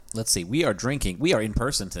let's see. We are in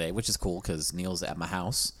person today, which is cool because Neil's at my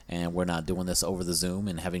house, and we're not doing this over the Zoom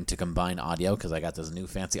and having to combine audio because I got this new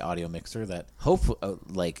fancy audio mixer that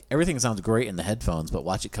everything sounds great in the headphones, but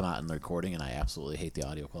watch it come out in the recording, and I absolutely hate the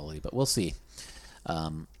audio quality, but we'll see.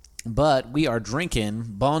 But we are drinking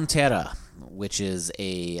Bon Terra, which is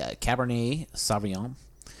a Cabernet Sauvignon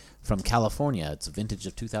from California. It's a vintage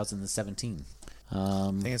of 2017.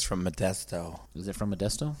 I think it's from Modesto. Is it from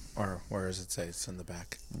Modesto? Or where does it say? It's in the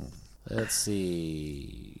back. Let's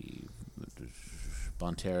see.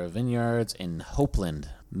 Bon Terra Vineyards in Hopeland,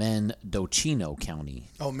 Mendocino County.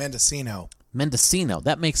 Oh, Mendocino. Mendocino.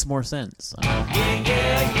 That makes more sense. Yeah,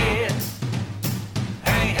 yeah, yeah.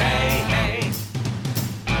 Hey, hey, hey.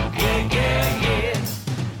 Yeah, yeah, yeah.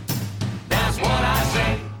 That's what I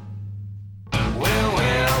say. Well,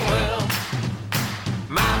 well, well.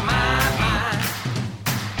 My, my,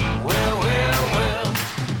 my. Well, well, well.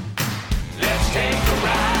 Let's take a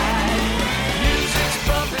ride. Music's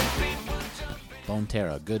bumping, people jumping. Bon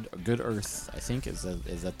Terra, good earth. I think is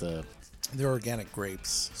that the They're organic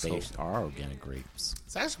grapes. So they are organic grapes.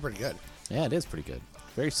 it's actually pretty good. Yeah, it is pretty good.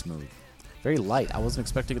 Very smooth. Very light. I wasn't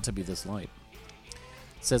expecting it to be this light.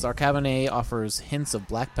 It says our Cabernet offers hints of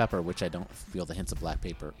black pepper, which I don't feel the hints of black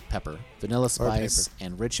pepper, vanilla spice,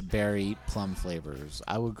 and rich berry plum flavors.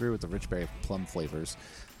 I would agree with the rich berry plum flavors.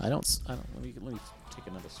 I don't. Let me take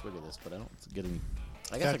another swig of this, but I don't get any.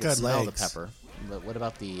 I guess I can smell the pepper. But what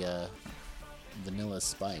about the vanilla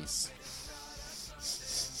spice?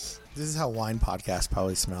 This is how wine podcasts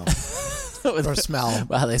probably smell. Or smell.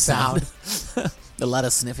 Wow, they sound. A lot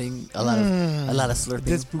of sniffing, a lot of slurping.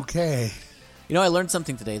 This bouquet. You know, I learned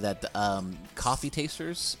something today that coffee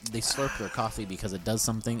tasters, they slurp their coffee because it does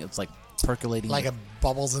something. It's like percolating. Like it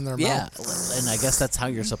bubbles in their yeah, mouth. and I guess that's how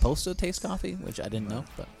you're supposed to taste coffee, which I didn't know.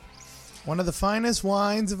 But One of the finest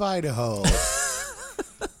wines of Idaho.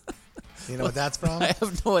 You know what that's from? I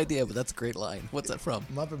have no idea, but that's a great line. What's that from?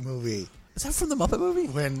 Muppet movie. Is that from the Muppet movie?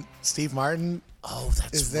 When Steve Martin Oh,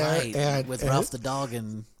 that's is there right. and- With and- Ralph the dog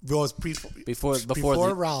and goes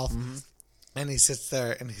before Ralph, and he sits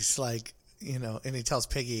there and he's like, you know, and he tells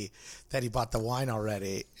Piggy that he bought the wine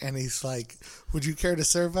already, and he's like, "Would you care to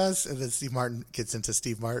serve us?" And then Steve Martin gets into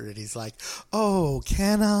Steve Martin, and he's like, "Oh,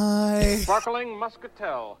 can I?" Sparkling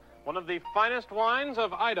Muscatel, one of the finest wines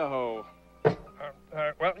of Idaho.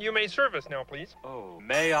 Well, you may serve us now, please. Oh,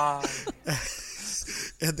 may I?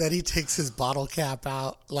 And then he takes his bottle cap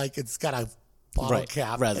out, like it's got a bottle Right,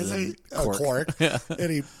 cap rather and than a cork. cork, and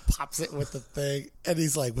he pops it with the thing, and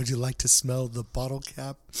he's like, "Would you like to smell the bottle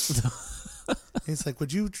cap?" He's like,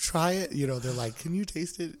 "Would you try it?" You know, they're like, "Can you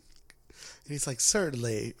taste it?" And he's like,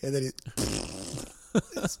 "Certainly." And then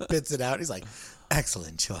he spits it out. He's like,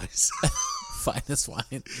 "Excellent choice." finest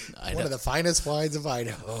wine. One of the finest wines of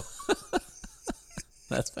Idaho.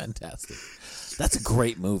 That's fantastic. That's a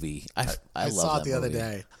great movie. I love saw that it the other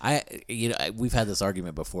movie. day. We've had this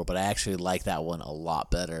argument before, but I actually like that one a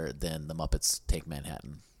lot better than the Muppets Take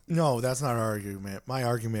Manhattan. No, that's not our argument. My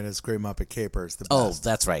argument is Great Muppet Caper is the best. Oh,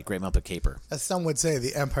 that's right, Great Muppet Caper. As some would say,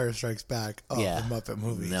 the Empire Strikes Back of the Muppet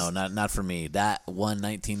movies. No, not for me. That one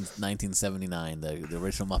 1979, the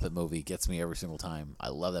original Muppet movie gets me every single time. I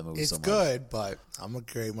love that movie so much. It's good, but I'm a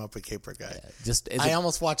Great Muppet Caper guy. Yeah, I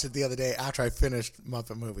almost watched it the other day after I finished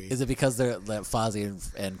Muppet movie. Is it because that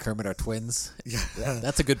Fozzie and Kermit are twins? Yeah.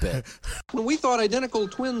 That's a good bit. We thought identical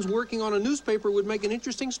twins working on a newspaper would make an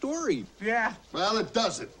interesting story. Yeah. Well, it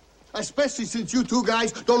doesn't. Especially since you two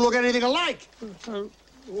guys don't look anything alike.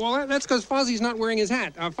 Well, that's because Fozzie's not wearing his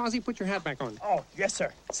hat. Fozzie, put your hat back on. Oh, yes, sir.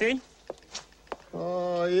 See?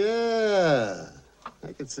 Oh, yeah.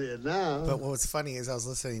 I can see it now. But what was funny is I was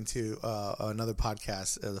listening to another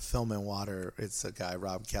podcast, The Film and Water. It's a guy,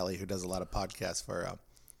 Rob Kelly, who does a lot of podcasts for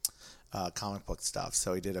comic book stuff.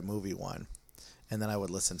 So he did a movie one. And then I would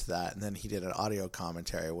listen to that, and then he did an audio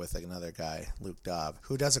commentary with another guy, Luke Dobb,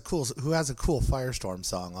 who has a cool Firestorm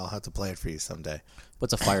song. I'll have to play it for you someday.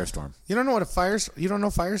 What's a Firestorm? You don't know you don't know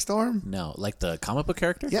Firestorm? No, like the comic book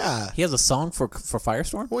character? Yeah. He has a song for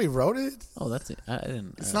Firestorm? Well, he wrote it. Oh, that's it. I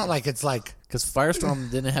didn't. It's not like it's like because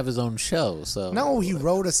Firestorm didn't have his own show, so no, he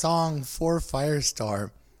wrote a song for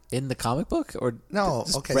Firestorm in the comic book or no.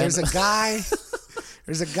 Okay, there's a guy.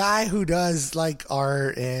 There's a guy who does like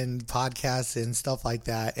art and podcasts and stuff like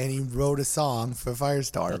that, and he wrote a song for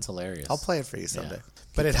Firestorm. That's hilarious. I'll play it for you someday. Yeah.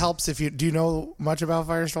 But it helps if you do you know much about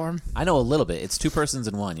Firestorm? I know a little bit. It's two persons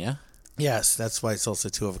in one, yeah? Yes, that's why it's also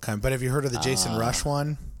two of a kind. But have you heard of the Jason Rush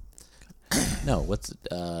one? No, what's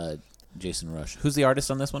Jason Rush? Who's the artist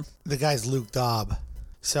on this one? The guy's Luke Dobb.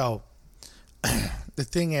 So the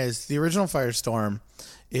thing is, the original Firestorm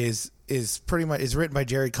is pretty much is written by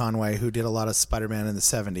Jerry Conway, who did a lot of Spider-Man in the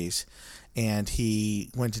 70s, and he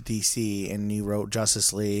went to DC and he wrote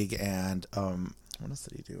Justice League and what else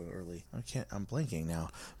did he do early? I'm blanking now.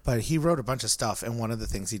 But he wrote a bunch of stuff, and one of the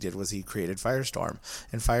things he did was he created Firestorm.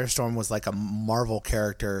 And Firestorm was like a Marvel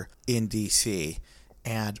character in DC.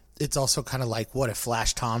 And it's also kind of like, what if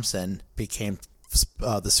Flash Thompson became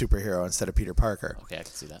the superhero instead of Peter Parker? Okay, I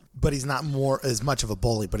can see that. But he's not more as much of a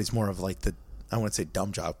bully, but he's more of like I wouldn't say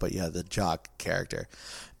dumb jock, but yeah, the jock character.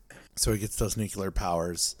 So he gets those nuclear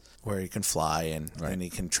powers where he can fly and he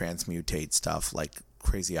can transmutate stuff like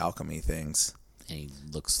crazy alchemy things. And he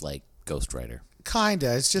looks like Ghost Rider.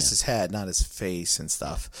 Kinda. It's just his head, not his face and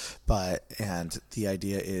stuff. And the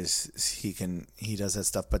idea is he does that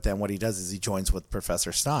stuff, but then what he does is he joins with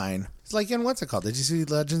Professor Stein. It's like, and what's it called? Did you see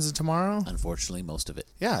Legends of Tomorrow? Unfortunately, most of it.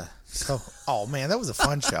 Yeah. So, oh man, that was a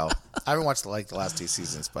fun show. I haven't watched the last 2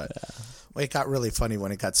 seasons, but it got really funny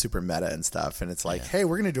when it got super meta and stuff. And it's like, hey,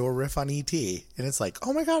 we're going to do a riff on E.T. And it's like,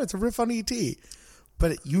 oh my God, it's a riff on E.T.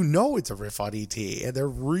 But it's a riff on E.T. and they're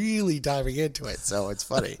really diving into it, so it's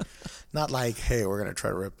funny. Not like, hey, we're going to try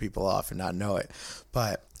to rip people off and not know it.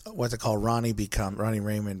 But what's it called? Ronnie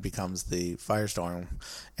Raymond becomes the Firestorm,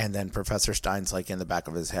 and then Professor Stein's like in the back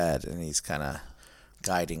of his head, and he's kind of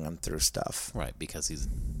guiding him through stuff. Right, because he's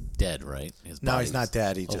dead, right? No, he's not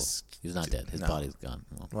dead. He's not dead. His body's gone.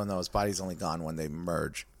 Well, no, his body's only gone when they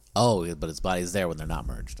merge. Oh, but his body's there when they're not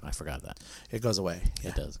merged. I forgot that. It goes away. Yeah.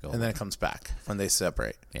 It does go away. And then it comes back when they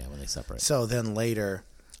separate. Yeah, when they separate. So then later...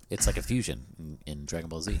 It's like a fusion in Dragon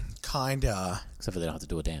Ball Z. Kinda. Except for they don't have to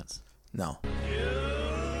do a dance. No.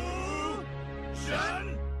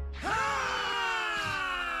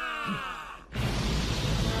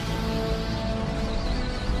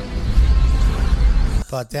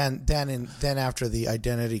 But then after the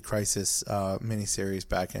Identity Crisis miniseries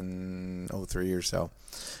back in 2003 or so,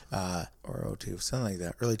 or 2002, something like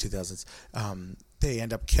that, early 2000s, they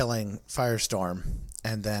end up killing Firestorm,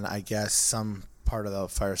 and then I guess some part of the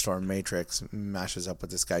Firestorm Matrix mashes up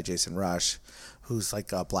with this guy Jason Rush, who's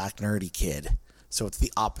like a black nerdy kid. So it's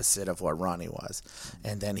the opposite of what Ronnie was.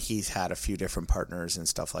 And then he's had a few different partners and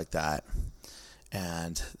stuff like that.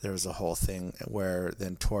 And there was a whole thing where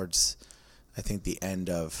then towards, I think, the end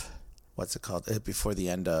of, before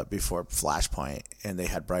Flashpoint, and they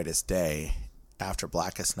had Brightest Day after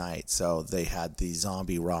Blackest Night. So they had the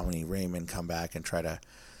zombie Ronnie Raymond come back and try to,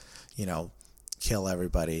 kill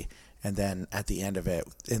everybody. And then at the end of it,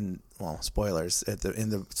 spoilers, at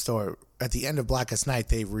the end of Blackest Night,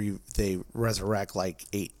 they resurrect like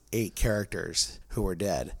eight characters who were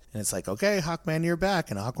dead. And it's like, okay, Hawkman, you're back,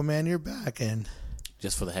 and Aquaman, you're back, and...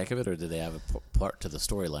 Just for the heck of it, or did they have a part to the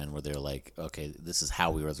storyline where they're like, okay, this is how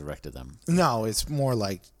we resurrected them? No, it's more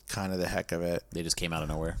like kind of the heck of it. They just came out of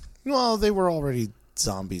nowhere? Well, they were already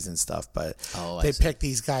zombies and stuff, but they picked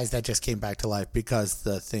these guys that just came back to life because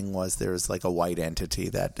the thing was there was like a white entity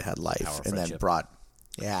that had life and then brought...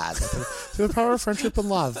 Yeah, through the power of friendship and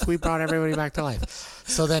love, we brought everybody back to life.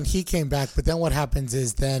 So then he came back, but then what happens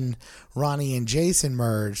is then Ronnie and Jason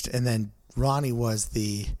merged, and then Ronnie was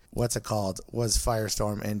was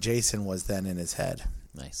Firestorm, and Jason was then in his head.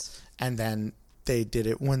 Nice. And then they did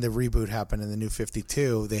it when the reboot happened in the New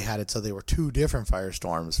 52. They had it so they were 2 different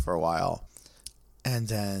Firestorms for a while, and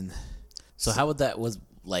then. So how would that was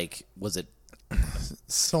it?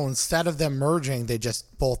 So instead of them merging, they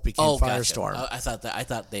just both became Firestorm. Gotcha. I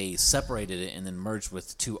thought they separated it and then merged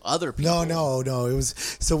with 2 other people. No. It was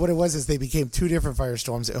so what it was is they became 2 different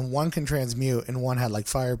Firestorms, and one can transmute, and one had like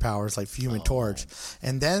fire powers, like Human Torch.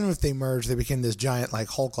 And then if they merged, they became this giant, like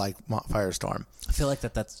Hulk-like Firestorm. I feel like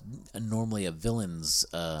that's normally a villain's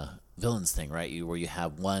thing, right? Where you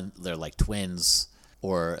have one, they're like twins,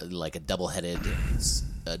 or like a double-headed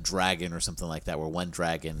dragon or something like that, where one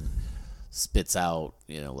dragon spits out,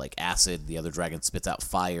 like acid. The other dragon spits out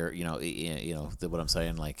fire. What I'm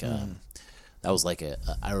saying. Like that was like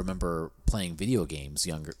I remember playing video games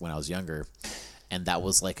when I was younger, and that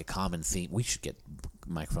was like a common theme. We should get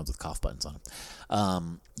microphones with cough buttons on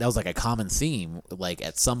them. That was like a common theme. Like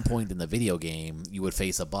at some point in the video game, you would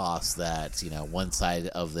face a boss that one side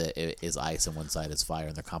of is ice and one side is fire,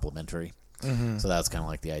 and they're complementary. Mm-hmm. So that's kind of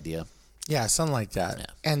like the idea. Yeah, something like that. Yeah.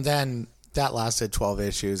 And then. That lasted 12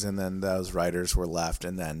 issues, and then those writers were left,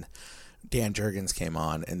 and then Dan Jurgens came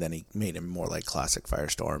on, and then he made him more like classic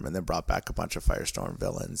Firestorm, and then brought back a bunch of Firestorm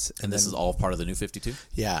villains. And this is all part of the New 52?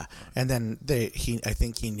 Yeah. And then I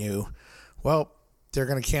think he knew, well, they're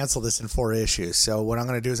going to cancel this in 4 issues, so what I'm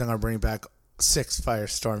going to do is I'm going to bring back 6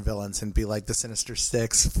 Firestorm villains and be like the Sinister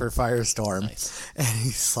Six for Firestorm. Nice. And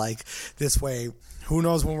he's like, this way, who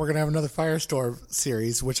knows when we're going to have another Firestorm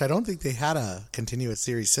series, which I don't think they had a continuous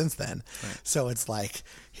series since then. Right. So it's like,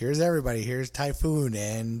 here's everybody. Here's Typhoon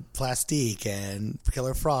and Plastique and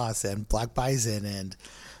Killer Frost and Black Bison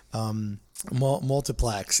and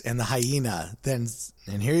Multiplex and the Hyena.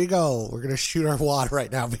 And here you go. We're going to shoot our wad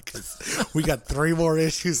right now because we got 3 more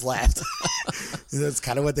issues left. That's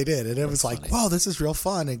kind of what they did. And it was like, wow, this is real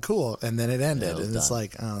fun and cool. And then it ended. And it's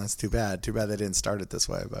like, oh, that's too bad. Too bad they didn't start it this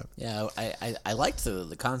way. But yeah, I liked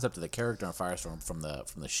the concept of the character on Firestorm from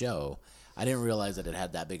the show. I didn't realize that it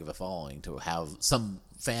had that big of a following to have some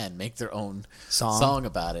fan make their own song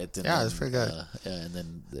about it. And yeah, it's pretty good. And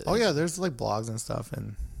then there's like blogs and stuff,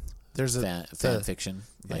 and there's fan fiction,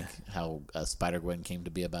 like how Spider-Gwen came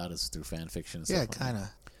to be about is through fan fiction. And yeah, stuff kind of.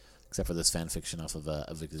 Except for this fan fiction off of an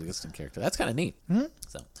existing character. That's kind of neat. Mm-hmm.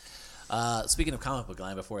 So, speaking of comic book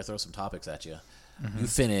line, before I throw some topics at you, you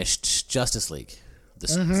finished Justice League, the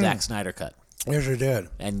Zack Snyder cut. Yes, I did.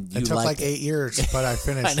 And you it took liked like 8 years, but I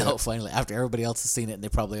finished I know, it. finally. After everybody else has seen it, and they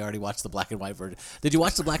probably already watched the black and white version. Did you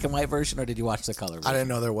watch the black and white version, or did you watch the color version? I didn't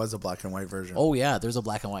know there was a black and white version. Oh, yeah, there's a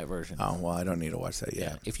black and white version. Oh, well, I don't need to watch that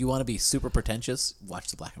yet. Yeah. If you want to be super pretentious,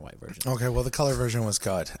 watch the black and white version. Okay, well, the color version was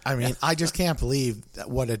good. I mean, I just can't believe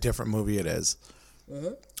what a different movie it is.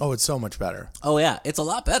 Mm-hmm. Oh, it's so much better. Oh, yeah, it's a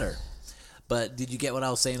lot better. But did you get what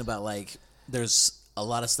I was saying about, like, there's a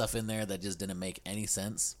lot of stuff in there that just didn't make any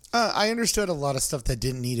sense? I understood a lot of stuff that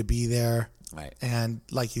didn't need to be there. Right. And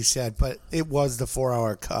like you said, but it was the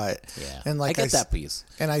 4-hour cut. Yeah. And like I get that piece.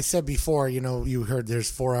 And I said before, you heard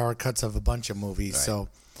there's 4-hour cuts of a bunch of movies. Right. So,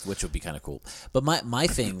 which would be kind of cool. But my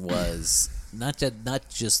thing was not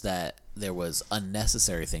just that there was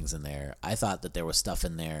unnecessary things in there. I thought that there was stuff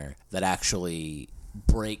in there that actually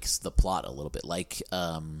breaks the plot a little bit. Like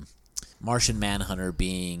Martian Manhunter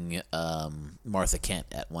being Martha Kent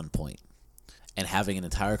at one point. And having an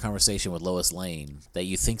entire conversation with Lois Lane that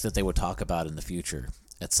you think that they would talk about in the future.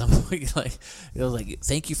 At some point, like it was like,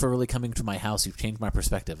 "Thank you for really coming to my house. You've changed my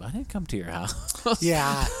perspective." I didn't come to your house.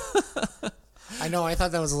 Yeah, I know. I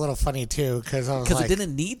thought that was a little funny too because it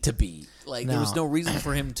didn't need to be. Like there was no reason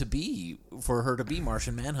for her to be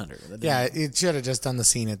Martian Manhunter. Yeah, it should have just done the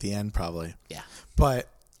scene at the end, probably. Yeah, but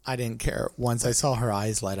I didn't care. Once I saw her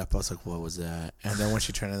eyes light up, I was like, "What was that?" And then when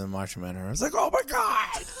she turned into the Martian Manhunter, I was like, "Oh my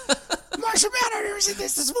god, Martian Manhunter's in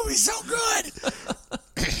this! This movie's so good!"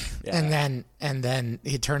 Yeah. And then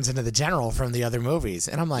he turns into the general from the other movies,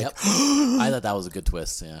 and I'm like, yep. I thought that was a good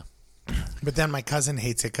twist. Yeah, but then my cousin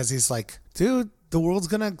hates it because he's like, "Dude, the world's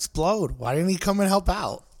gonna explode. Why didn't he come and help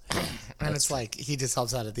out?" And it's like he just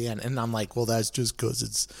helps out at the end, and I'm like, well, that's just because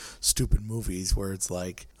it's stupid movies where it's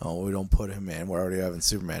like, oh, we don't put him in. We're already having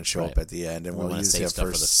Superman show up at the end, and we'll use it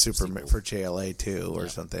for Superman for JLA 2 or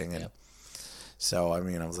something. And so I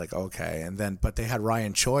mean, I was like, okay, and then but they had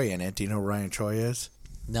Ryan Choi in it. Do you know who Ryan Choi is?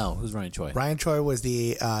 No, who's Ryan Choi? Ryan Choi was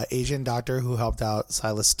the Asian doctor who helped out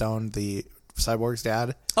Silas Stone, the Cyborg's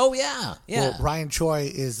dad. Oh yeah, yeah. Well, Ryan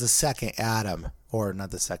Choi is the second Adam. Or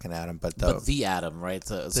not the second Adam, but the Adam, right?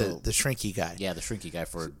 The shrinky guy. Yeah, the shrinky guy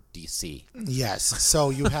for DC. Yes. So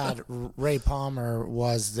you had Ray Palmer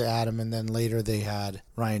was the Adam, and then later they had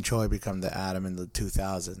Ryan Choi become the Adam in the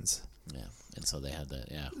 2000s. Yeah, and so they had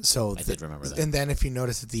that. Yeah. So I did remember that. And then if you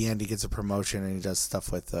notice at the end, he gets a promotion and he does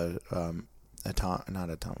stuff with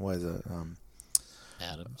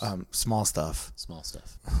Adams. Small stuff.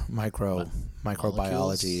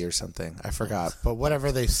 Microbiology or something. I forgot. But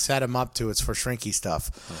whatever they set him up to, it's for shrinky stuff.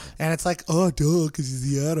 Okay. And it's like, oh, duh, because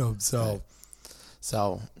he's the Atom. So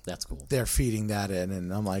that's cool. They're feeding that in,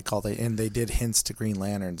 and I'm like, and they did hints to Green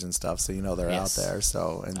Lanterns and stuff, so they're out there.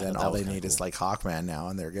 So, and then all they need is like Hawkman now,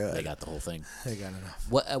 and they're good. They got the whole thing. They got enough.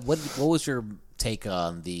 What was your take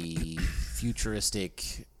on the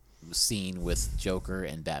futuristic scene with Joker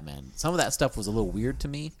and Batman? Some of that stuff was a little weird to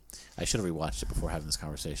me. I should have rewatched it before having this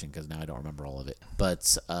conversation because now I don't remember all of it.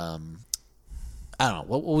 But I don't know.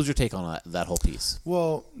 What was your take on that whole piece?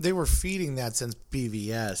 Well, they were feeding that since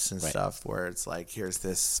BVS and stuff, where it's like, here's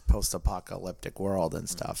this post-apocalyptic world and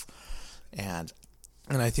stuff, and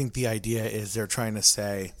I think the idea is they're trying to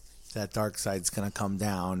say that Darkseid's going to come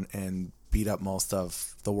down and beat up most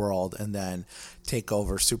of the world and then take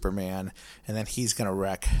over Superman, and then he's going to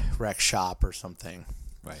wreck shop or something.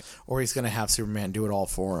 Right. Or he's going to have Superman do it all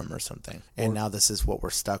for him or something. And now this is what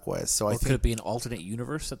we're stuck with. So I think, could it be an alternate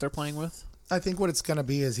universe that they're playing with? I think what it's going to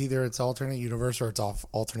be is either it's alternate universe or it's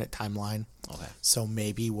alternate timeline. Okay. So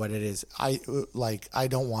maybe what it is, I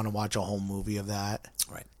don't want to watch a whole movie of that.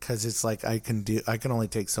 Right. Because it's like I can only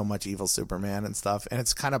take so much evil Superman and stuff, and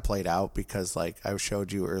it's kind of played out because like I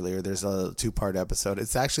showed you earlier, there's a 2-part episode.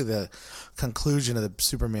 It's actually the conclusion of the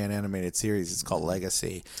Superman animated series. It's called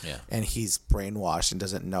Legacy. Yeah. And he's brainwashed and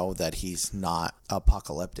doesn't know that he's not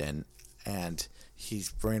Apocalyptic, and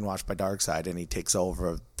he's brainwashed by Darkseid, and he takes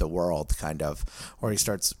over the world, kind of, or he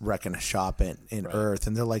starts wrecking a shop in Earth,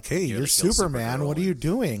 and they're like, "Hey, you're Superman. What are you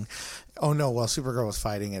doing?" Oh no, well, Supergirl was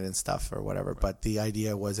fighting it and stuff or whatever. Right. But the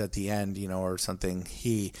idea was at the end, or something.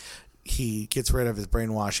 He gets rid of his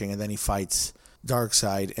brainwashing, and then he fights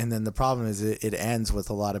Darkseid, and then the problem is it ends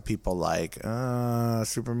with a lot of people like,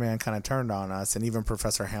 Superman kind of turned on us, and even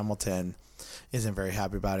Professor Hamilton isn't very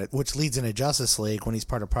happy about it, which leads into Justice League when he's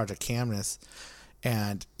part of Project Camnus.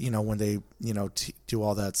 And, when they, do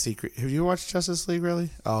all that secret. Have you watched Justice League,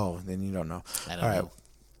 really? Oh, then you don't know. I don't know.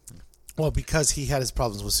 Well, because he had his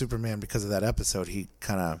problems with Superman because of that episode, he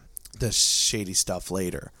kind of does shady stuff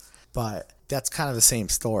later. But that's kind of the same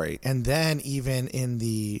story. And then even in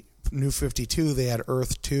the New 52, they had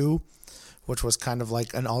Earth 2, which was kind of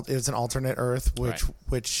like it was an alternate Earth,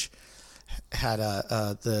 which had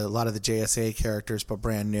a lot of the JSA characters, but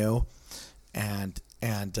brand new. And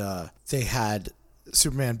they had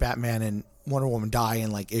Superman, Batman, and Wonder Woman die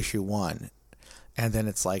in like issue 1, and then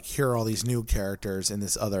it's like, here are all these new characters in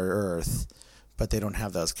this other Earth, but they don't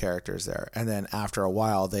have those characters there. And then after a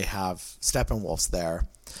while, they have Steppenwolf's there,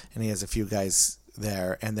 and he has a few guys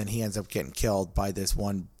there, and then he ends up getting killed by this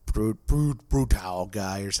one brutal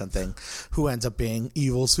guy or something, who ends up being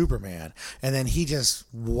evil Superman. And then he just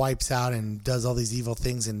wipes out and does all these evil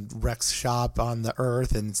things and wrecks shop on the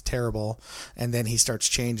Earth, and it's terrible. And then he starts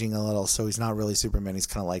changing a little, so he's not really Superman. He's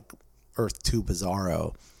kind of like Earth 2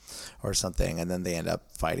 Bizarro or something, and then they end up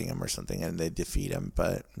fighting him or something, and they defeat him.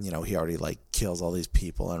 But he already like kills all these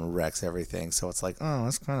people and wrecks everything. So it's like,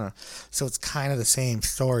 it's kind of the same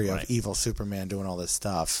story of evil Superman doing all this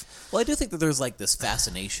stuff. Well, I do think that there's like this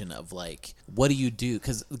fascination of like, what do you do?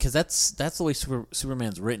 Because that's the way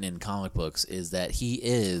Superman's written in comic books, is that he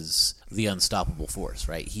is the unstoppable force,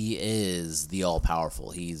 right? He is the all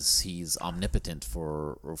powerful. He's omnipotent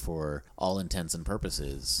for all intents and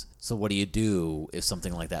purposes. So what do you do if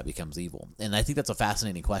something like that becomes evil? And I think that's a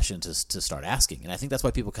fascinating question to start asking. And I think that's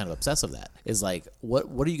why people kind of obsess with that. Is like, what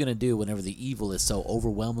are you going to do whenever the evil is so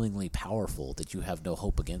overwhelmingly powerful that you have no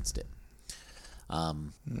hope against it?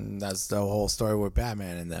 That's the whole story with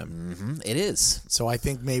Batman and them. Mm-hmm, it is. So I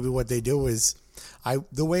think maybe what they do is,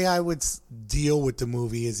 the way I would deal with the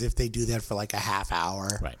movie is if they do that for like a half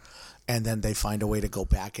hour. Right. And then they find a way to go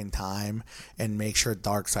back in time and make sure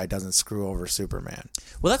Darkseid doesn't screw over Superman.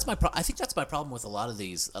 Well, that's I think that's my problem with a lot of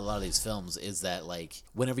these films, is that like,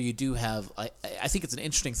 whenever you do have, I think it's an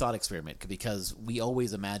interesting thought experiment, because we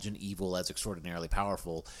always imagine evil as extraordinarily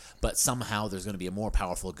powerful, but somehow there's going to be a more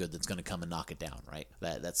powerful good that's going to come and knock it down, right?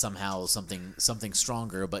 That somehow something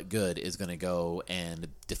stronger but good is going to go and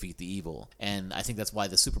defeat the evil. And I think that's why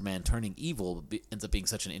the Superman turning evil ends up being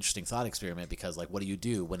such an interesting thought experiment, because like, what do you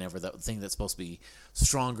do whenever the thing that's supposed to be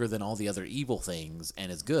stronger than all the other evil things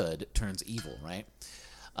and is good turns evil, right?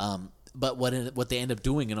 But what they end up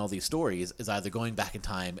doing in all these stories is either going back in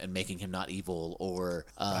time and making him not evil, or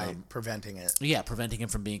preventing it. Yeah, preventing him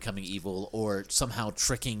from becoming evil, or somehow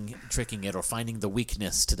tricking it, or finding the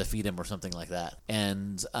weakness to defeat him, or something like that.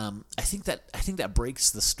 And I think that breaks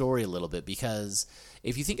the story a little bit, because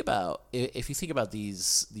if you think about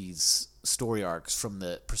these story arcs from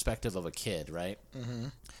the perspective of a kid, right? Mm-hmm.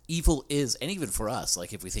 Evil is, and even for us,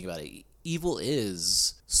 like if we think about it, evil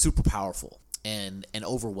is super powerful and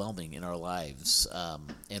overwhelming in our lives.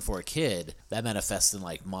 And for a kid, that manifests in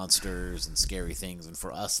like monsters and scary things. And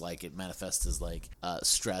for us, like, it manifests as like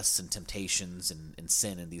stress and temptations and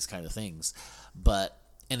sin and these kind of things.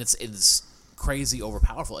 And it's crazy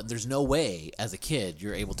overpowerful. And there's no way as a kid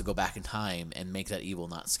you're able to go back in time and make that evil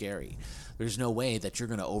not scary. There's no way that you're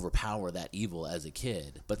going to overpower that evil as a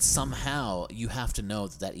kid. But somehow you have to know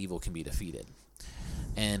that evil can be defeated.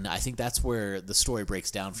 And I think that's where the story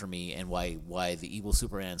breaks down for me, and why the evil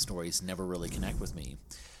Superman stories never really connect with me,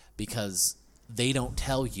 because they don't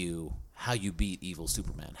tell you how you beat evil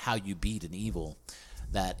Superman, how you beat an evil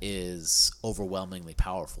that is overwhelmingly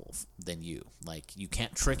powerful than you. Like, you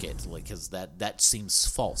can't trick it, like, because that seems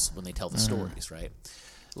false when they tell the stories, right?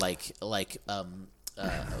 Mxyzptlk.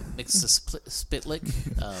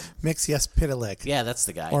 Mxyzptlk. Yeah, that's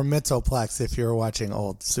the guy. Or Mitzoplex if you're watching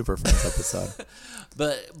old Super Friends episode.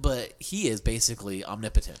 But he is basically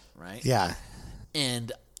omnipotent, right? Yeah.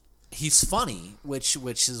 And he's funny, which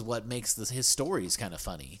is what makes his stories kind of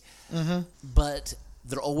funny. Mm-hmm. But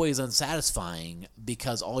they're always unsatisfying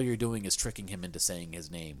because all you're doing is tricking him into saying his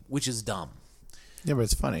name, which is dumb. Yeah, but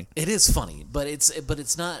it's funny. It is funny, but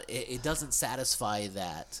it's not. It doesn't satisfy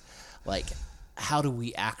that. Like, how do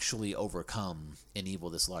we actually overcome an evil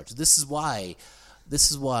this large? This is why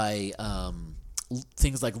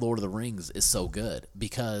things like Lord of the Rings is so good,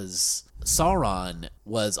 because Sauron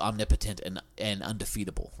was omnipotent and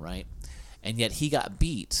undefeatable, right? And yet he got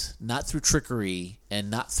beat not through trickery and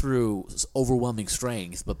not through overwhelming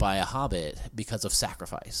strength, but by a hobbit because of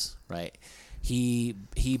sacrifice, right? He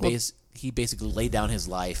basically laid down his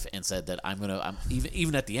life and said that I'm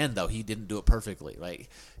even at the end, though, he didn't do it perfectly, right?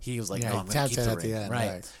 He was like, Yeah, no, I'm he going to keep tapped the it at ring, the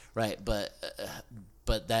end, right.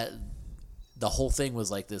 But that the whole thing was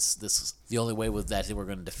like this. The only way with that they were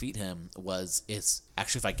going to defeat him is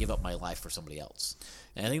actually if I give up my life for somebody else,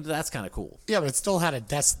 and I think that's kind of cool. Yeah, but it still had a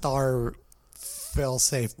Death Star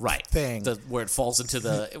fail-safe thing. Where it falls into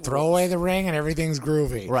the throw away the ring and everything's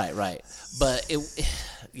groovy. Right. But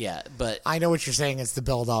but I know what you're saying. It's the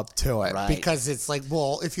build up to it, Right. because it's like,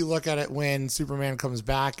 well, if you look at it when Superman comes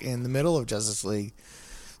back in the middle of Justice League,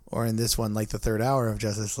 or in this one, like the third hour of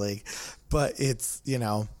Justice League, but it's,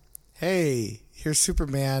 hey, here's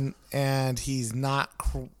Superman, and he's not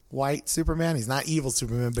white Superman. He's not evil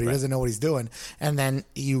Superman, but he doesn't know what he's doing. And then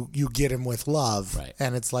you get him with love, Right.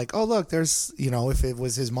 and it's like, oh look, there's if it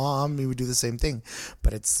was his mom, he would do the same thing.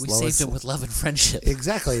 But it's we Lois, saved him with love and friendship.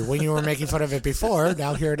 exactly. When you were making fun of it before,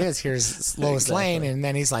 now here it is. Here's Lois Lane, and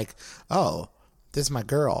then he's like, oh, this is my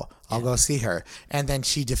girl. I'll go see her. And then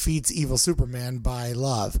she defeats evil Superman by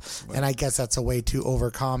love. Right. And I guess that's a way to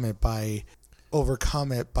overcome it by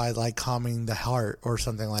like calming the heart or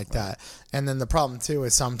something like that. And then the problem too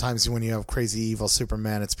is sometimes when you have crazy evil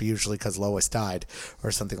Superman, it's usually because Lois died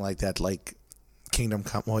or something like that. Like Kingdom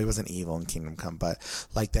Come. Well, he wasn't evil in Kingdom Come, but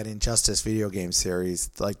like that Injustice video game series,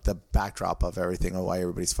 like the backdrop of everything of why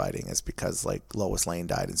everybody's fighting is because like Lois Lane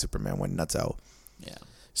died and Superman went nutso. Yeah.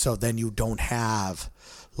 So then you don't have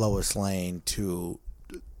Lois Lane to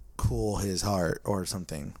cool his heart or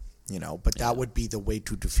something. But that would be the way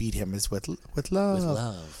to defeat him is with love. With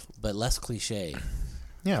love, but less cliche.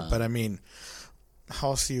 Yeah, but I mean,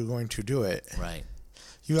 how else are you going to do it? Right.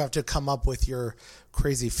 You have to come up with your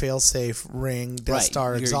crazy fail-safe ring, Death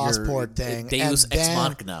Star exhaust port thing. Deus Ex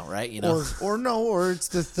Machina, right? Or it's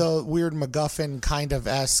the weird MacGuffin kind of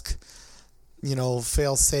esque,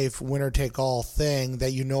 fail-safe winner-take-all thing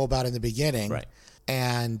that you know about in the beginning. Right.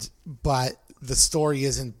 But the story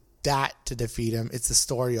isn't that to defeat him. It's the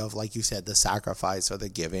story of, like you said, the sacrifice or the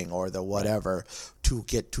giving or the whatever to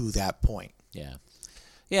get to that point. Yeah.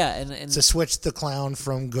 Yeah, and To switch the clown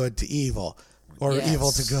from good to evil. Or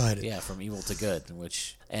evil to good. Yeah, from evil to good,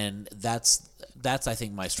 and that's I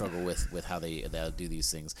think my struggle with how they do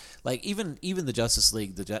these things. Like even the Justice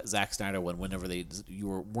League, the Zack Snyder one, whenever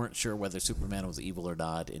you weren't sure whether Superman was evil or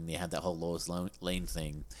not, and they had that whole Lois Lane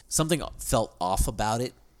thing. Something felt off about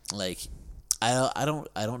it. Like I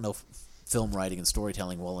don't know film writing and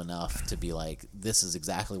storytelling well enough to be like, this is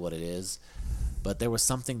exactly what it is. But there was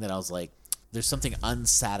something that I was like, there's something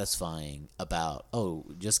unsatisfying about,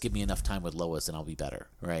 just give me enough time with Lois and I'll be better,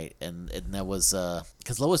 right? And that was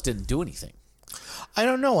because Lois didn't do anything. I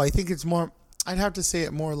don't know. I think it's more, I'd have to say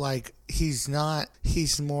it more like he's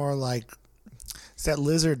more like, it's that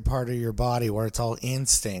lizard part of your body where it's all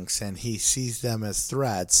instincts and he sees them as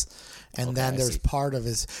threats. And then there's part of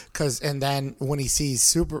his, and then when he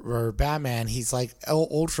sees Batman, he's like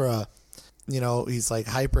ultra, he's like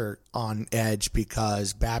hyper on edge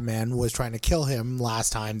because Batman was trying to kill him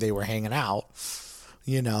last time they were hanging out,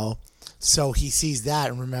 So he sees that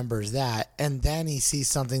and remembers that. And then he sees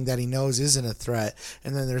something that he knows isn't a threat.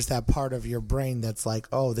 And then there's that part of your brain that's like,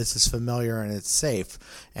 oh, this is familiar and it's safe.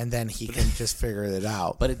 And then he can just figure it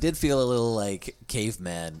out. But it did feel a little like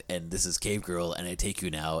Caveman and this is Cave Girl and I take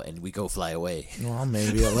you now and we go fly away. Well,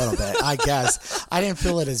 maybe a little bit, I guess. I didn't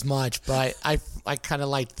feel it as much, but I kind of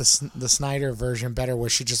liked the Snyder version better where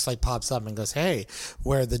she just like pops up and goes, hey,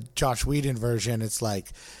 where the Josh Whedon version, it's like,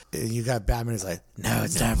 you got Batman is like, no,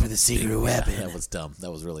 it's time for the secret weapon. That was dumb.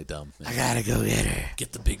 That was really dumb. I gotta go get her.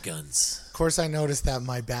 Get the big guns. Of course, I noticed that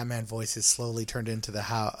my Batman voice has slowly turned into the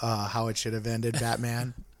how it should have ended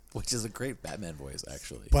Batman. Which is a great Batman voice,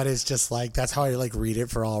 actually. But it's just like, that's how I like read it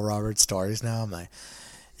for all Robert's stories now. I'm like,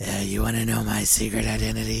 yeah, you want to know my secret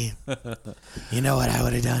identity? You know what I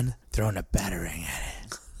would have done? Thrown a batarang at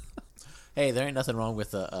it. Hey, there ain't nothing wrong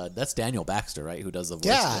with that's Daniel Baxter, right? Who does the voice?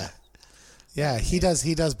 Yeah. Yeah, he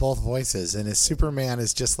does both voices, and his Superman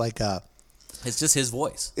is just like it's just his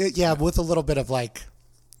voice. With a little bit of like,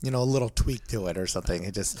 a little tweak to it or something.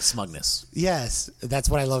 It just Smugness. yes, that's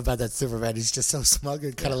what I love about that Superman. He's just so smug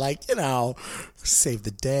and kind of like save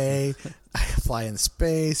the day, fly in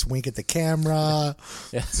space, wink at the camera.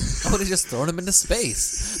 Yeah. I would have just thrown him into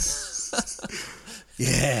space.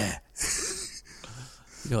 Yeah.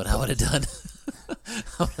 You know what I would have done? I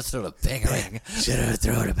would have thrown a bangerang. Should have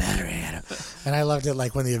thrown a battery at him. And I loved it,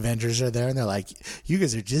 like when the Avengers are there and they're like, "You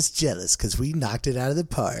guys are just jealous because we knocked it out of the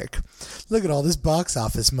park. Look at all this box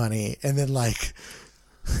office money." And then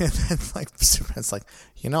Superman's like,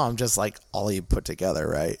 I'm just like all you put together,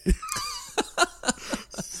 right?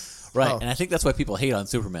 Right, Oh. and I think that's why people hate on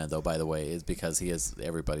Superman, though, by the way, is because he has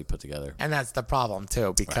everybody put together. And that's the problem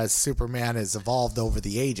too, because Superman has evolved over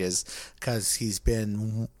the ages because he's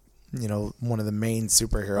been, one of the main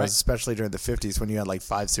superheroes, Right. especially during the 50s when you had like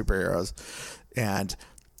 5 superheroes. And,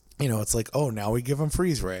 it's like, oh, now we give him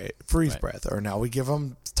freeze breath, or now we give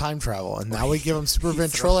him time travel, and now we give him super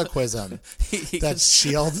ventriloquism. That's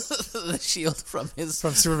Shield. The shield from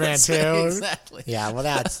Superman 2. Exactly. Yeah, well,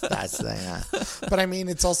 that's the thing. Yeah. But I mean,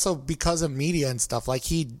 it's also because of media and stuff. Like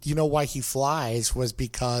why he flies was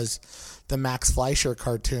because the Max Fleischer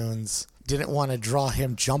cartoons didn't want to draw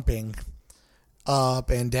him jumping up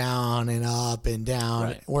and down and up and down,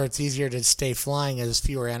 Right. where it's easier to stay flying as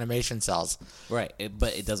fewer animation cells. Right,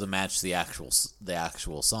 but it doesn't match the actual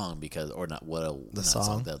song because, or not what the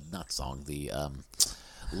song? the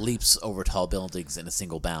leaps over tall buildings in a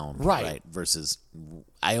single bound. Right. Versus,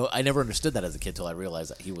 I never understood that as a kid till I realized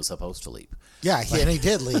that he was supposed to leap. Yeah, and he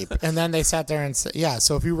did leap. And then they sat there and said,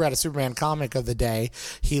 so if you read a Superman comic of the day,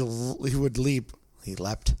 he would leap. He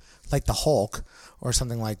leapt like the Hulk or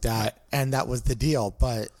something like that. Right. And that was the deal.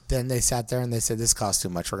 But then they sat there and they said, this costs too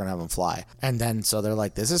much. We're going to have him fly. And then so they're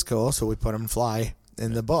like, this is cool. So we put him fly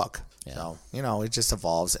in the book. Yeah. So, it just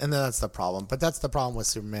evolves. And then that's the problem. But that's the problem with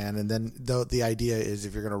Superman. And then the idea is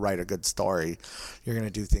if you're going to write a good story, you're going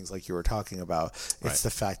to do things like you were talking about. It's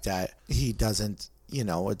the fact that he doesn't,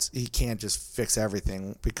 he can't just fix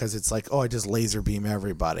everything because it's like, I just laser beam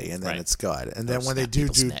everybody and then it's good. And then when they do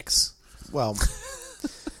necks. Well,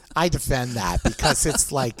 I defend that because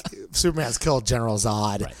it's like Superman's killed General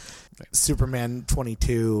Zod. Right. Superman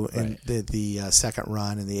 22 in the second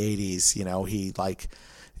run in the 80s,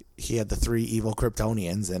 he had the 3 evil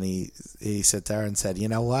Kryptonians and he sat there and said, you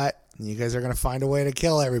know what? You guys are going to find a way to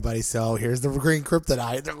kill everybody. So here's the green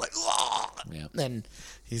kryptonite. They're like, oh. Yeah. And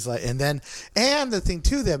he's like, and the thing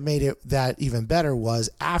too that made it that even better was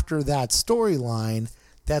after that storyline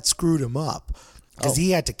that screwed him up because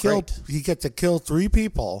he had to kill 3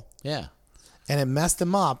 people. Yeah. And it messed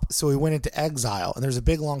him up, so he went into exile. And there's a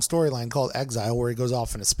big, long storyline called Exile where he goes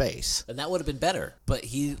off into space. And that would have been better, but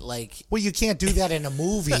Well, you can't do that in a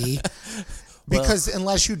movie because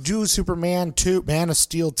unless you do Superman 2, Man of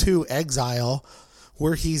Steel 2, Exile,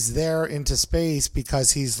 where he's there into space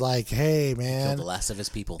because he's like, hey, man. killed the last of his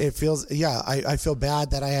people. It feels, I feel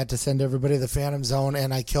bad that I had to send everybody to the Phantom Zone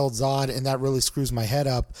and I killed Zod, and that really screws my head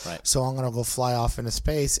up. Right. So I'm going to go fly off into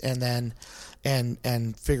space and then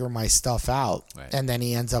and figure my stuff out. Right. And then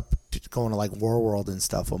he ends up going to like Warworld and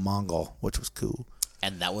stuff with Mongol, which was cool.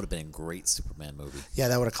 And that would have been a great Superman movie. Yeah,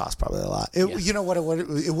 that would have cost probably a lot. You know what?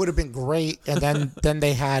 It would have been great. And then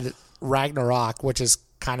they had Ragnarok, which is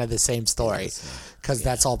kind of the same story because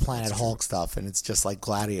that's all Planet Hulk stuff, and it's just like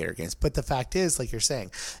gladiator games. But the fact is, like you're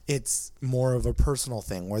saying, it's more of a personal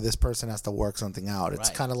thing where this person has to work something out.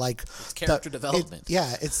 It's kind of like it's character development.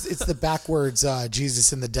 It's the backwards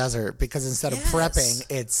Jesus in the desert, because instead of prepping,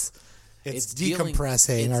 it's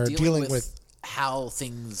decompressing or dealing with how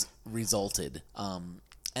things resulted.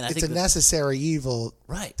 And I it's think a necessary evil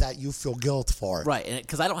that you feel guilt for. Right, and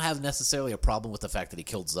because I don't have necessarily a problem with the fact that he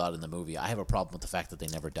killed Zod in the movie. I have a problem with the fact that they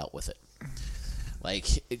never dealt with it. Like,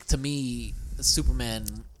 to me, Superman,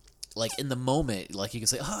 like, in the moment, like, you can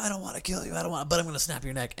say, I don't want to kill you, but I'm going to snap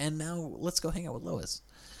your neck, and now let's go hang out with Lois.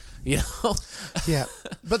 You know? Yeah.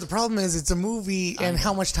 But the problem is it's a movie, and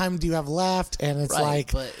how much time do you have left? And it's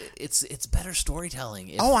but it's better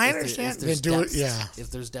storytelling. I understand.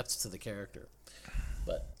 If there's depth to the character.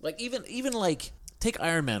 But like even like take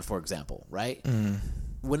Iron Man for example, right?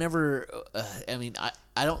 Whenever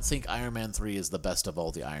I don't think Iron Man 3 is the best of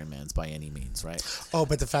all the Iron Mans by any means, right? Oh,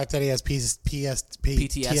 but the fact that he has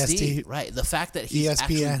PTSD, right? The fact that he's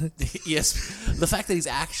ESPN, the fact that he's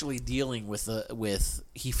actually dealing with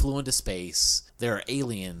he flew into space. There are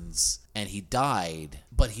aliens, and he died,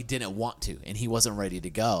 but he didn't want to, and he wasn't ready to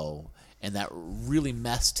go. And that really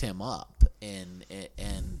messed him up, and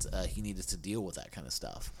he needed to deal with that kind of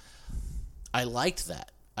stuff. I liked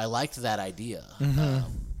that. I liked that idea,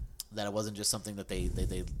 that it wasn't just something that they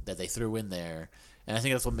threw in there, And I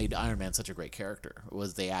think that's what made Iron Man such a great character,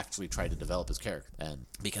 was they actually tried to develop his character. And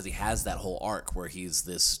because he has that whole arc where he's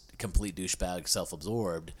this complete douchebag,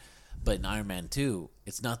 self-absorbed, but in Iron Man 2,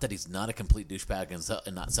 it's not that he's not a complete douchebag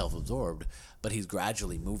and not self-absorbed, but he's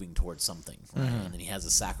gradually moving towards something. Right? And then he has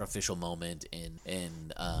a sacrificial moment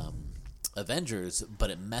in Avengers, but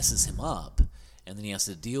it messes him up. And then he has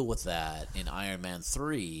to deal with that in Iron Man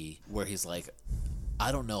 3, where he's like,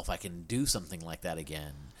 I don't know if I can do something like that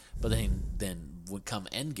again. But then when come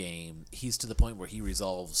Endgame, he's to the point where he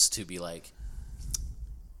resolves to be like,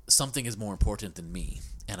 something is more important than me,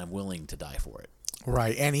 and I'm willing to die for it.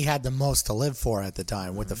 Right, and he had the most to live for at the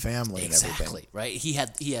time with the family and everything. Exactly, right? He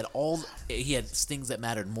had things that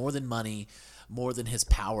mattered more than money, more than his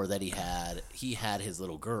power that he had. He had his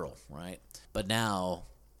little girl, right? But now,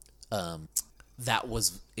 it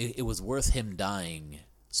was worth him dying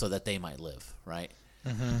so that they might live, right?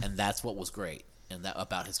 And that's what was great. And that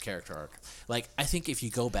about his character arc. Like, I think if you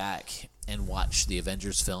go back and watch the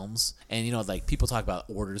Avengers films, and like people talk about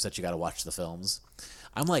orders that you got to watch the films,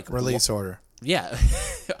 I'm like Release order. Yeah,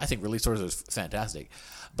 I think release order is fantastic,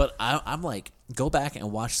 but I'm like, go back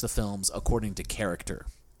and watch the films according to character.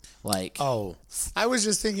 Like, oh, I was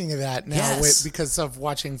just thinking of that now Yes. because of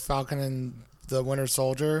watching Falcon and the Winter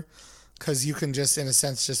Soldier, because you can just, in a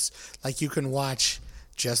sense, just like you can watch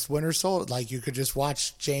just Winter Soldier, like you could just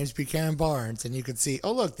watch James Buchanan Barnes, and you could see,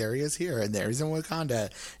 oh look, there he is here, and there he's in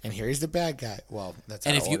Wakanda, and here's the bad guy. Well, that's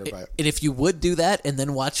and if you would do that and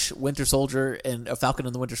then watch Winter Soldier and Falcon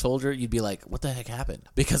and the Winter Soldier, you'd be like, what the heck happened?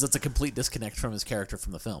 Because it's a complete disconnect from his character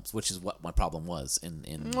from the films, which is what my problem was.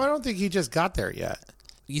 Well, I don't think he just got there yet.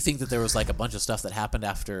 You think that there was like a bunch of stuff that happened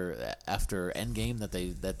after Endgame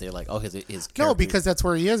that they're like, oh, his character. No, because that's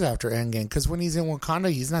where he is after Endgame. Because when he's in Wakanda,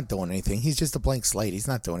 he's not doing anything. He's just a blank slate. He's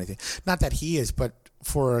not doing anything. Not that he is, but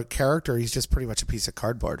for a character, he's just pretty much a piece of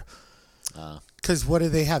cardboard. Because what do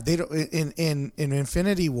they have? They don't in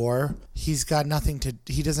Infinity War. He's got nothing to.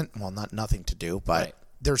 He doesn't. Well, not nothing to do, but. Right.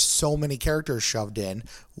 There's so many characters shoved in,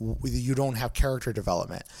 you don't have character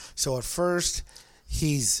development. So at first,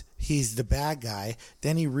 he's the bad guy.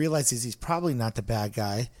 Then he realizes he's probably not the bad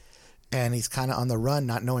guy, and he's kind of on the run,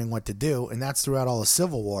 not knowing what to do. And that's throughout all of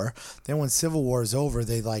Civil War. Then when Civil War is over,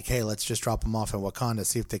 they like, hey, let's just drop him off in Wakanda,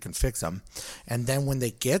 see if they can fix him. And then when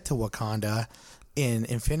they get to Wakanda in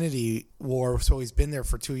Infinity War, so he's been there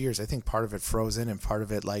for 2 years. I think part of it frozen and part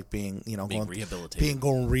of it like being rehabilitated,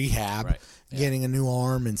 going rehab, right. Yeah. getting a new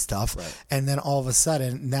arm and stuff. Right. And then all of a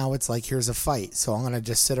sudden, now it's like, here's a fight. So I'm going to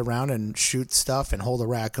just sit around and shoot stuff and hold a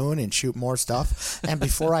raccoon and shoot more stuff. And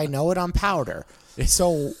before I know it, I'm powder.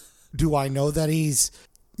 So do I know that he's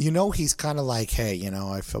kind of like, hey,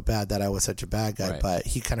 I feel bad that I was such a bad guy, Right. but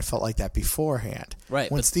he kind of felt like that beforehand. Right,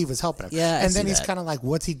 When but- Steve was helping him. Yeah, I and then see he's that. kind of like,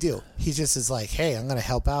 what's he do? He just is like, hey, I'm going to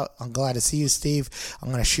help out. I'm glad to see you, Steve. I'm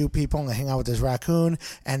going to shoot people. I'm going to hang out with this raccoon.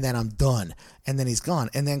 And then I'm done. And then he's gone.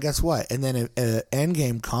 And then guess what? And then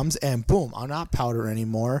Endgame comes and boom, I'm not powder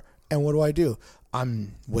anymore. And what do?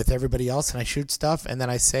 I'm with everybody else and I shoot stuff. And then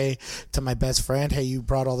I say to my best friend, hey, you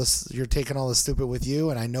brought all this, you're taking all this stupid with you.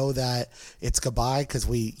 And I know that it's goodbye because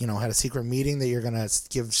we, had a secret meeting that you're going to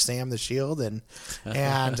give Sam the shield. And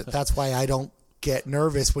that's why I don't get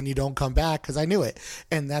nervous when you don't come back, because I knew it.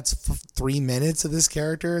 And that's 3 minutes of this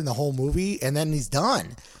character in the whole movie. And then he's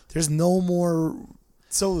done. There's no more.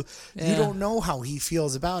 So you don't know how he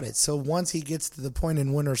feels about it. So once he gets to the point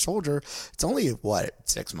in Winter Soldier, it's only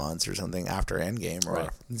 6 months or something after Endgame, or Right.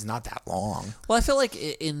 it's not that long. Well, I feel like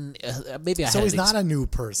in maybe I So had he's an not a new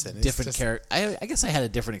person. It's different just- character. I guess I had a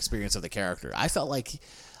different experience of the character. I felt like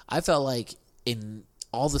in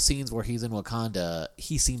all the scenes where he's in Wakanda,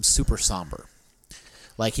 he seems super somber.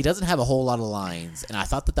 Like, he doesn't have a whole lot of lines, and I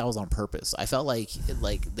thought that was on purpose. I felt like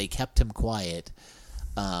they kept him quiet.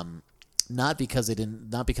 Not because they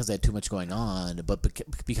had too much going on, but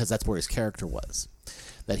because that's where his character was.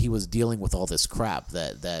 That he was dealing with all this crap.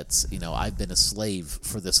 That's I've been a slave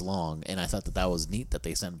for this long, and I thought that was neat that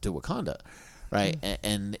they sent him to Wakanda, right?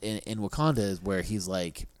 And in Wakanda is where he's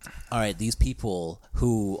like, all right, these people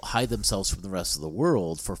who hide themselves from the rest of the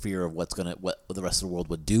world for fear of what the rest of the world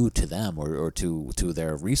would do to them or to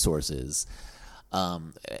their resources.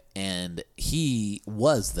 And he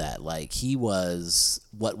was that, like, he was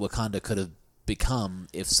what Wakanda could have become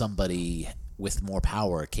if somebody with more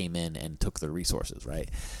power came in and took their resources, right?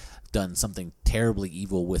 Done something terribly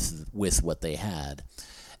evil with what they had.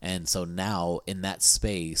 And so now in that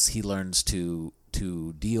space, he learns to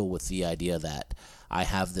deal with the idea that I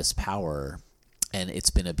have this power and it's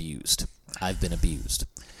been abused. I've been abused.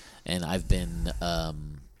 And I've been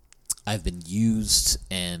I've been used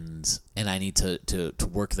and I need to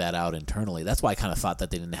work that out internally. That's why I kind of thought that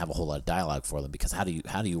they didn't have a whole lot of dialogue for them, because how do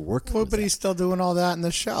you work? Well, with but that? he's still doing all that in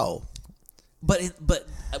the show. But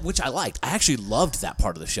which I liked. I actually loved that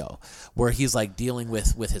part of the show where he's like dealing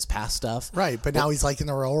with his past stuff. Right, but now he's like in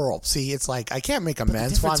the real world. See, it's like I can't make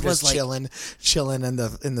amends while I'm difference just was, like- chilling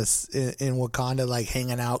in Wakanda, like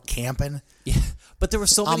hanging out, camping. Yeah, but there were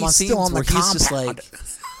so many I'm scenes still on the where he's just compound.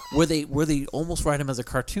 like, where they almost write him as a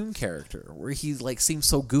cartoon character, where he like seems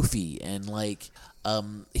so goofy and like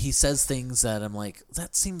he says things that I'm like,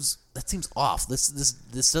 that seems off.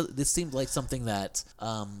 This seemed like something that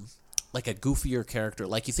like a goofier character,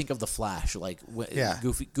 like you think of the Flash, like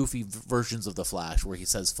goofy versions of the Flash, where he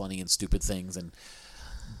says funny and stupid things,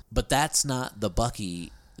 but that's not the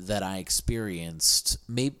Bucky that I experienced.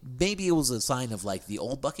 Maybe it was a sign of like the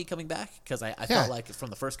old Bucky coming back, because I felt like from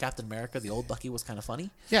the first Captain America, the old Bucky was kind of funny.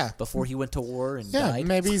 Yeah. Before he went to war and Yeah, died.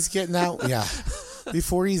 maybe he's getting out. Yeah,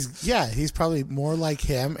 before he's probably more like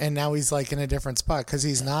him, and now he's like in a different spot because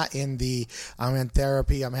he's not in the I'm in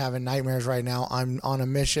therapy, I'm having nightmares right now, I'm on a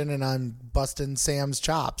mission, and I'm busting Sam's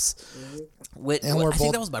chops. I both-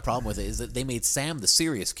 think that was my problem with it, is that they made Sam the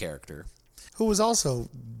serious character. Who was also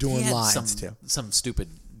doing He had lines too. some stupid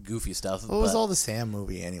goofy stuff. It was but- all the Sam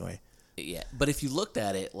movie anyway. Yeah, but if you looked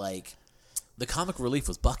at it, like the comic relief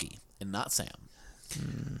was Bucky and not Sam.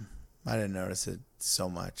 I didn't notice it so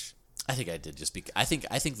much. I think I did just I think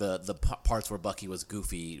the parts where Bucky was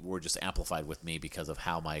goofy were just amplified with me because of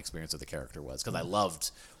how my experience of the character was. Because I loved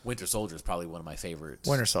Winter Soldier, is probably one of my favorites.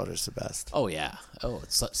 Winter Soldier's the best. Oh yeah. Oh,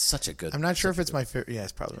 it's such a good. I'm not sure if it's my favorite. Yeah,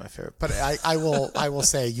 it's probably my favorite. But I will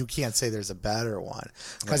say you can't say there's a better one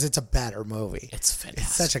because it's a better movie. It's fantastic.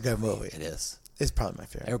 It's such a good movie. It is. It's probably my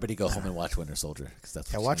favorite. Everybody go home and watch Winter Soldier, because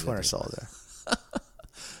that's what you Watch need to Winter do. Soldier.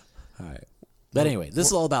 All right. But anyway, this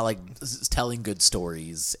is all about like telling good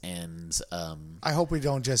stories, and I hope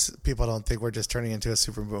people don't think we're just turning into a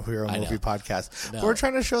superhero I movie know. podcast. No. We're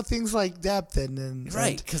trying to show things like depth and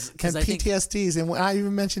Right, 'cause and I think- PTSDs, and I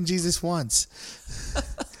even mentioned Jesus once.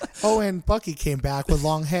 Oh, and Bucky came back with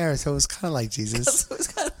long hair, so it was kind of like Jesus. so it's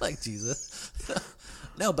kind of like Jesus.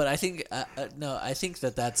 No, but I think I think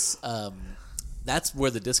that's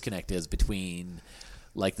where the disconnect is between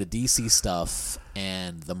like the DC stuff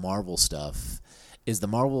and the Marvel stuff. Is the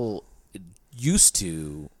Marvel used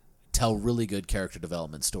to tell really good character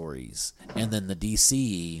development stories, and then the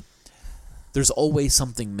DC, there's always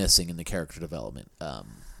something missing in the character development.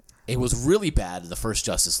 It was really bad in the first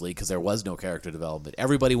Justice League because there was no character development.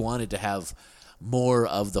 Everybody wanted to have more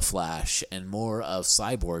of the Flash and more of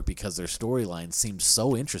Cyborg because their storyline seemed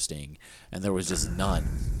so interesting, and there was just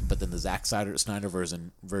none. But then the Zack Snyder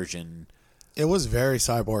version, It was very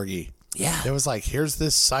cyborgy. yeah, It was like, here's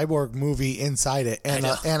this cyborg movie inside it, and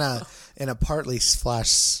a partly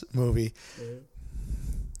Flash movie.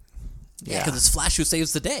 yeah, because it's Flash who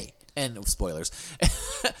saves the day. And spoilers,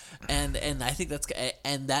 and I think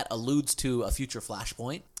that alludes to a future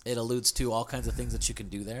Flashpoint. It alludes to all kinds of things that you can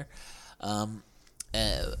do there.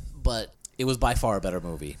 But it was by far a better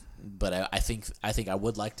movie. But I think I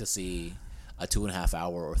would like to see a 2.5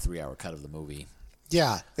 hour or 3 hour cut of the movie.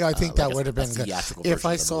 Yeah, I think that would have been good. theatrical If version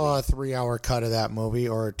I of the saw movie. a 3-hour cut of that movie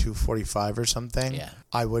or a 2:45 or something, Yeah.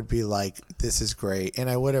 I would be like, "This is great." And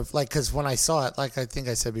I would have because when I saw it, like I think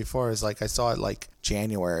I said before, is like I saw it like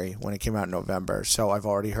January when it came out in November. So I've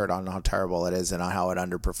already heard on how terrible it is and how it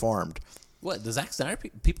underperformed. What, the Zack Snyder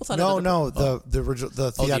people thought? The original,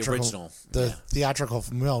 the theatrical, original. the Yeah. theatrical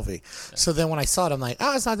movie. So then when I saw it, I'm like,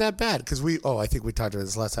 "Oh, it's not that bad." Because I think we talked about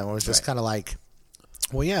this last time. It was just Right. kind of like,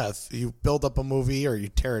 well, yeah, if you build up a movie or you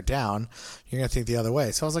tear it down, you're going to think the other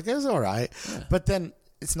way. So I was like, it was all right. Yeah. But then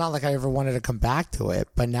it's not like I ever wanted to come back to it.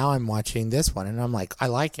 But now I'm watching this one, and I'm like, I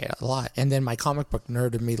like it a lot. And then my comic book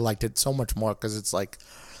nerd in me liked it so much more because it's like,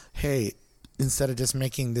 hey, instead of just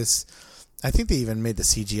making this, I think they even made the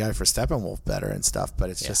CGI for Steppenwolf better and stuff. But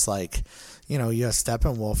it's just like, you have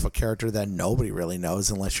Steppenwolf, a character that nobody really knows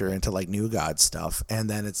unless you're into like New God stuff. And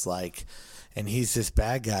then it's like, and he's this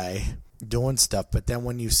bad guy doing stuff, but then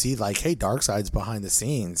when you see like, hey, Darkseid's behind the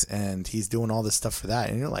scenes and he's doing all this stuff for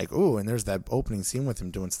that, and you're like, ooh, and there's that opening scene with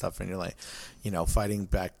him doing stuff, and you're like, fighting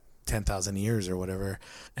back 10,000 years or whatever,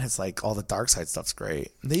 and it's like all the Darkseid stuff's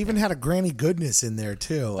great. They even had a Granny Goodness in there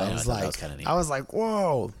too. I I was thought that like, was kinda neat. I was like,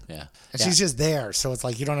 whoa. Yeah, And she's just there, so it's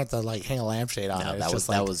like you don't have to like hang a lampshade on No, it.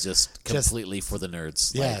 that was just completely for the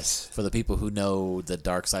nerds. Like, Yes. for the people who know the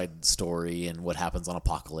Darkseid story and what happens on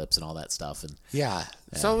Apocalypse and all that stuff. And Yeah.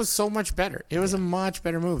 So it was so much better. It was a much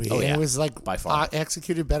better movie. Oh, And yeah. it was like By far.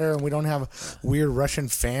 executed better, and we don't have a weird Russian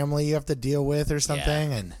family you have to deal with or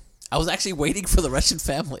something. And I was actually waiting for the Russian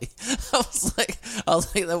family. I was like,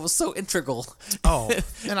 that was so integral. Oh,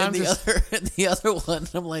 and I'm the other one,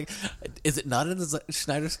 I'm like, is it not in the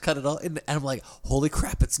Schneider's Cut at all? And I'm like, holy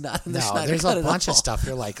crap, it's not in the Schneider's there's Cut a at bunch all. of stuff.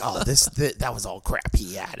 You're like, oh, that was all crap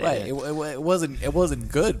he added. Right. It wasn't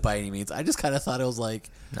good by any means. I just kind of thought it was like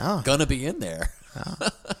gonna be in there.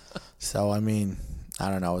 So I mean, I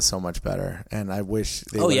don't know. It's so much better, and I wish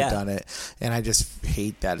they would have done it. And I just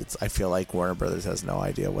hate that I feel like Warner Brothers has no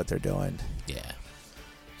idea what they're doing. Yeah.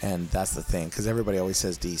 And that's the thing, because everybody always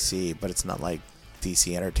says DC, but it's not like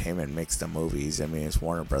DC Entertainment makes the movies. I mean, it's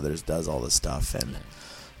Warner Brothers does all the stuff, and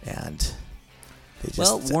they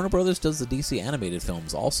just Warner Brothers does the DC animated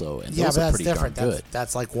films also, and yeah, those but are that's pretty different. darn good.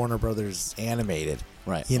 That's like Warner Brothers animated,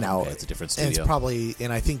 Right. You know, Okay, it's a different and studio. it's probably,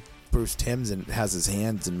 and I think Bruce Timm's has his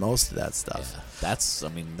hands in most of that stuff. Yeah.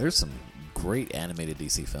 There's some great animated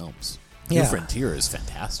DC films. Yeah. New Frontier is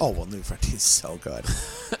fantastic. Oh well, New Frontier is so good.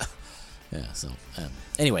 Yeah. So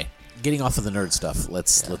anyway, getting off of the nerd stuff,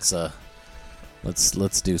 let's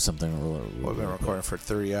do something. We've been recording for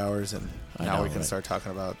 30 hours, and now we can right? start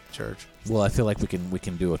talking about church. Well, I feel like we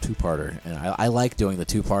can do a two-parter, and I like doing the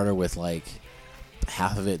two-parter with like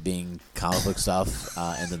half of it being comic book stuff,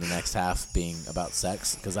 and then the next half being about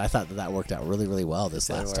sex, because I thought that worked out really, really well this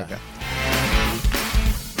last time.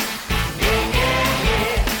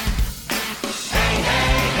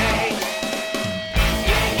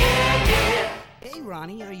 Hey,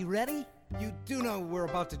 Ronnie, are you ready? You do know we're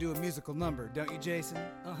about to do a musical number, don't you, Jason?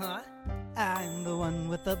 Uh-huh. I'm the one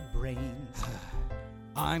with the brains.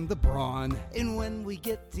 I'm the brawn. And when we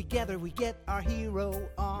get together, we get our hero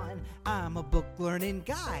on. I'm a book-learning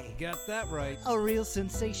guy. Got that right. A real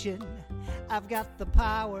sensation. I've got the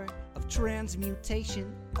power of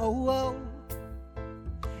transmutation. Oh, oh.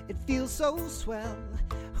 It feels so swell.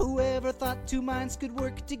 Whoever thought two minds could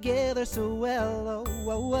work together so well? Oh,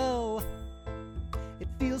 oh, oh. It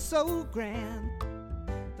feels so grand.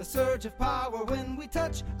 The surge of power when we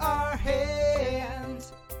touch our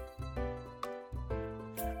hands.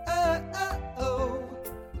 Oh.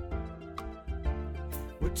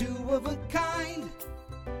 We're two of a kind.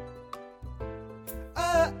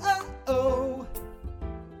 Oh.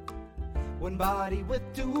 One body with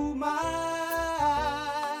two minds.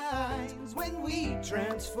 When we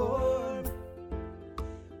transform,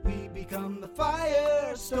 we become the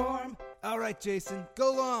firestorm. All right, Jason,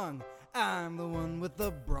 go long. I'm the one with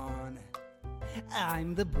the brawn.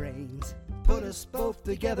 I'm the brains. Put us both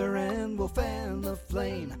together and we'll fan the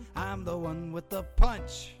flame. I'm the one with the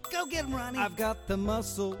punch. Go get him, Ronnie. I've got the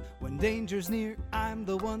muscle. When danger's near, I'm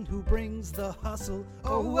the one who brings the hustle.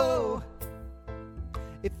 Oh, whoa.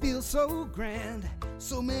 It feels so grand.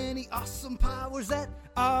 So many awesome powers at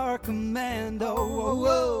our command. Oh, whoa,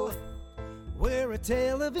 whoa. We're a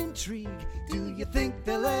tale of intrigue. Do you think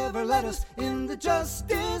they'll ever let us in the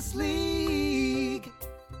Justice League?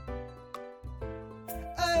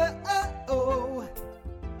 Oh.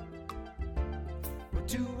 We're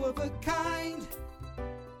two of a kind.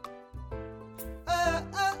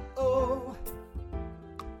 Oh.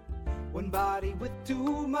 One body with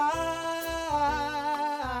two minds.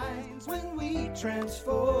 When we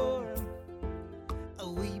transform,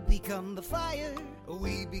 we become the fire.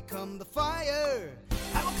 We become the fire.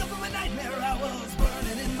 I woke up from a nightmare, I was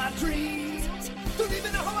burning in my dreams. Don't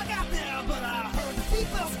even know how I got there, but I heard the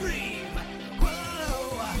people scream.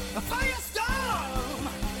 Whoa, a firestorm!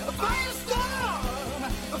 A firestorm!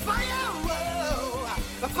 A fire, whoa,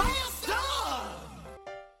 a firestorm!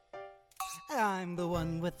 I'm the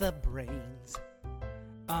one with the brains.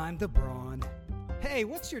 I'm the brawn. Hey,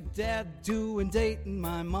 what's your dad doing dating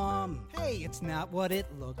my mom? Hey, it's not what it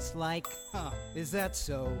looks like. Huh, is that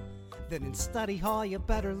so? Then in study hall, you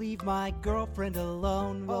better leave my girlfriend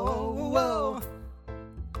alone. Whoa, whoa.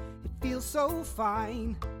 It feels so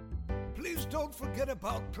fine. Please don't forget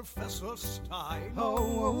about Professor Stein. Oh,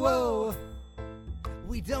 whoa, whoa.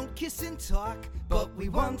 We don't kiss and talk, but we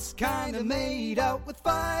once kinda made out with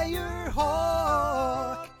Firehawk.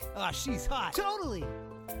 Ah, she's hot. Totally.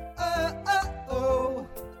 Oh.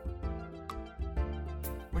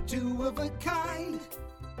 We're two of a kind.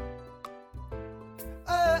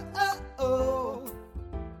 Oh.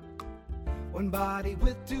 One body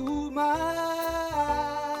with two minds.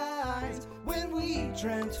 When we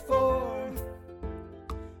transform,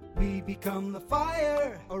 we become the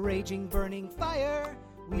fire. A raging, burning fire.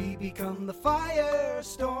 We become the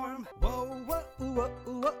firestorm. Whoa, whoa, whoa,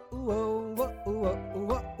 whoa, whoa, whoa,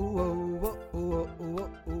 whoa, whoa, whoa,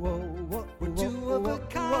 whoa, whoa. We're two of a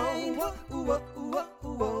kind.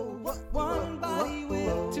 One body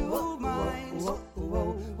with two minds.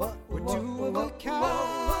 We're two of a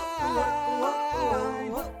kind.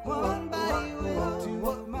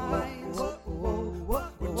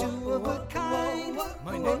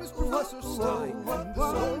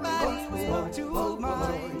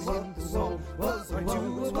 are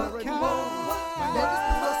two of a kind. My name is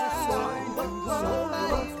Professor Slime.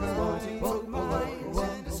 Somebody's going to minds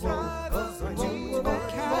and describe us are two of a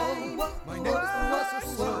kind. My name is Professor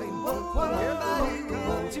Slime. Everybody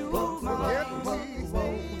going to minds.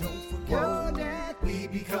 Don't forget that we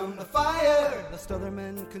become the fire. Lest other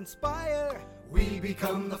men conspire. We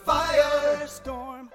become the firestorm.